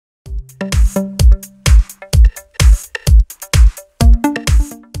Here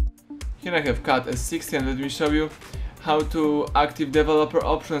I have CAT S60 and let me show you how to activate developer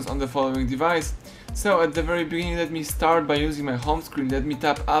options on the following device. So at the very beginning, let me start by using my home screen. Let me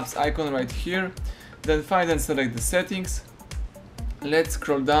tap apps icon right here, then find and select the settings. Let's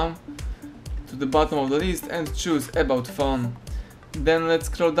scroll down to the bottom of the list and choose about phone. Then let's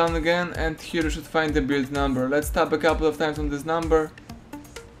scroll down again and here you should find the build number. Let's tap a couple of times on this number.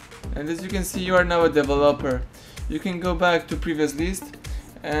 And as you can see, you are now a developer. You can go back to previous list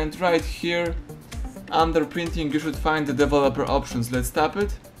and right here under printing you should find the developer options. Let's tap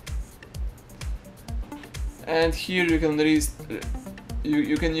it. And here you can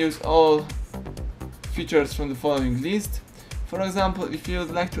you can use all features from the following list. For example, if you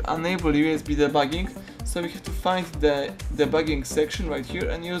would like to enable USB debugging, so we have to find the debugging section right here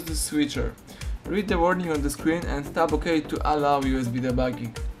and use the switcher. Read the warning on the screen and tap OK to allow USB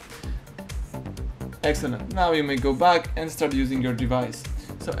debugging. Excellent. Now you may go back and start using your device.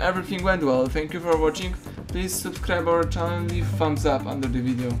 So everything went well. Thank you for watching. Please subscribe our channel and leave thumbs up under the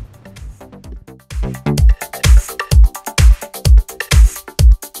video.